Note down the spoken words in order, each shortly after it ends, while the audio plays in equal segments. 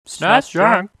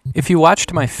SNESdrunk. If you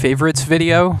watched my favorites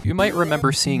video, you might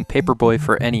remember seeing Paperboy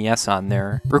for NES on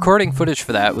there. Recording footage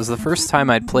for that was the first time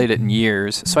I'd played it in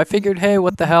years, so I figured, hey,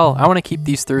 what the hell, I want to keep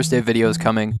these Thursday videos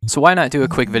coming, so why not do a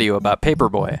quick video about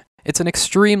Paperboy? It's an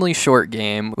extremely short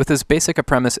game, with as basic a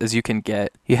premise as you can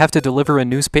get. You have to deliver a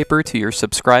newspaper to your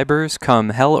subscribers, come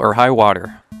hell or high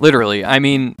water. Literally, I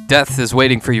mean, death is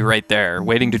waiting for you right there,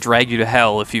 waiting to drag you to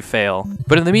hell if you fail.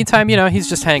 But in the meantime, you know, he's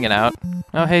just hanging out.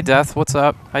 Oh, hey Death, what's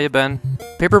up? How you been?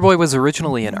 Paperboy was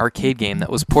originally an arcade game that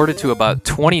was ported to about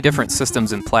 20 different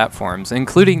systems and platforms,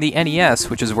 including the NES,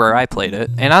 which is where I played it.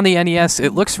 And on the NES,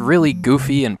 it looks really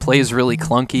goofy and plays really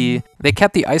clunky. They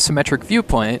kept the isometric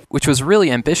viewpoint, which was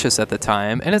really ambitious at the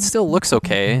time, and it still looks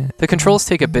okay. The controls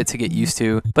take a bit to get used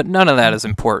to, but none of that is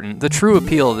important. The true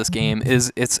appeal of this game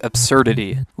is its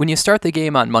absurdity. When you start the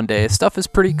game on Monday, stuff is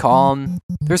pretty calm.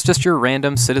 There's just your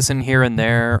random citizen here and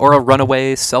there, or a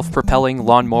runaway, self-propelling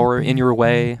lawnmower in your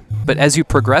way. But as you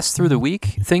progress through the week,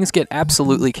 things get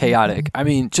absolutely chaotic. I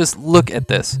mean, just look at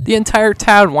this. The entire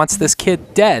town wants this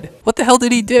kid dead. What the hell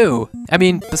did he do? I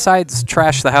mean, besides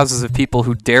trash the houses of people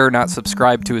who dare not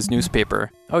subscribe to his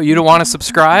newspaper. Oh, you don't want to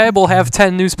subscribe? We'll have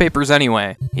 10 newspapers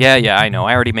anyway. Yeah, I know.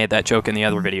 I already made that joke in the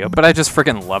other video, but I just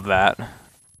freaking love that.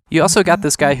 You also got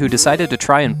this guy who decided to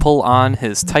try and pull on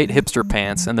his tight hipster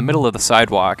pants in the middle of the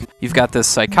sidewalk. You've got this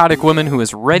psychotic woman who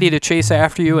is ready to chase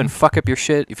after you and fuck up your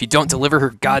shit if you don't deliver her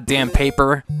goddamn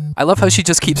paper. I love how she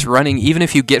just keeps running even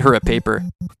if you get her a paper.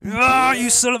 Ah, you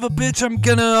son of a bitch,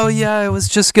 oh yeah, I was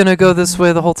just gonna go this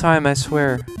way the whole time, I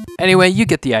swear. Anyway, you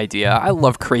get the idea. I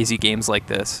love crazy games like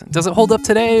this. Does it hold up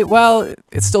today? Well,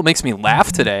 it still makes me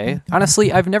laugh today.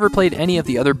 Honestly, I've never played any of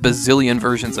the other bazillion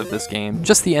versions of this game,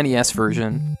 just the NES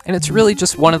version. And it's really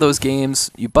just one of those games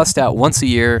you bust out once a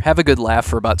year, have a good laugh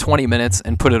for about 20 minutes,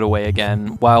 and put it away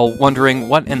again, while wondering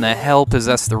what in the hell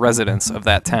possessed the residents of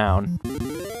that town.